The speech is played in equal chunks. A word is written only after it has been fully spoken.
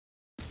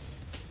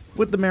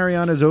With the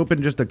Marianas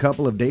Open just a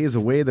couple of days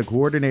away, the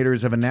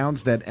coordinators have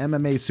announced that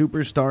MMA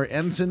superstar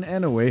Enson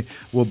Inoue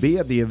will be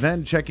at the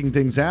event checking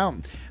things out.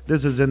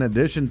 This is in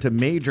addition to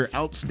major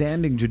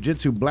outstanding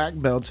jiu-jitsu black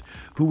belts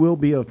who will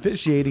be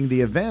officiating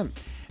the event.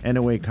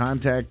 Inoue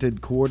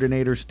contacted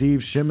coordinator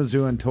Steve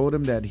Shimizu and told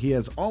him that he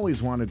has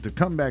always wanted to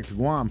come back to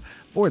Guam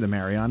for the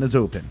Marianas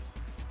Open.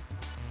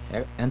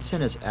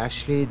 Enson is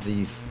actually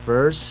the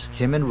first,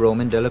 him and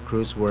Roman De La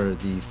Cruz were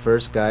the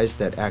first guys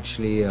that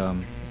actually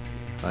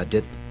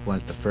did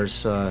the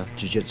first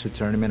jiu-jitsu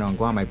tournament on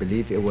Guam. I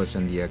believe it was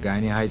in the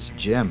Agani Heights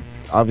gym.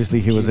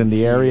 Obviously he was in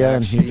the area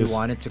and he just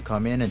wanted to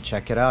come in and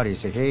check it out. He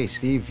said, "Hey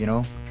Steve,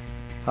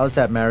 how's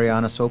that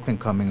Marianas Open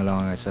coming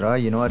along?" I said, "Oh,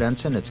 you know what,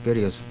 Enson, it's good."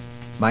 He goes,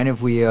 mind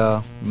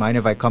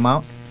if I come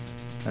out?"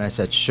 And I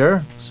said,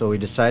 "Sure." So we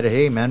decided,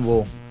 hey man,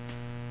 we'll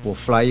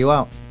fly you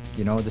out.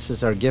 This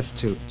is our gift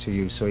to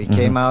you. So he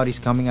came out, he's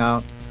coming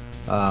out.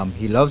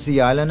 He loves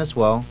the island as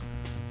well.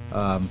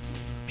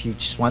 He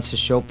just wants to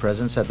show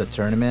presence at the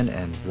tournament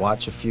and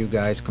watch a few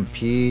guys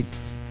compete.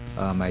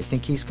 I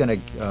think he's gonna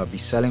be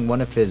selling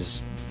one of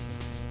his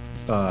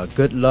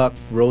good luck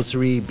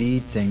rosary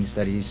bead things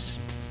that he's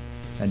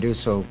gonna do,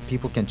 so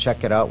people can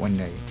check it out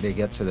when they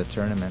get to the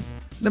tournament.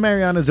 The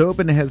Marianas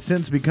Open has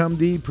since become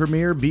the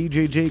premier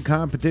BJJ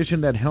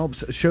competition that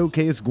helps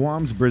showcase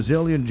Guam's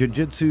Brazilian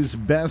Jiu-Jitsu's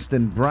best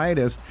and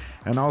brightest,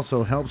 and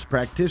also helps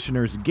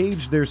practitioners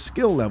gauge their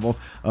skill level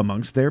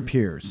amongst their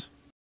peers.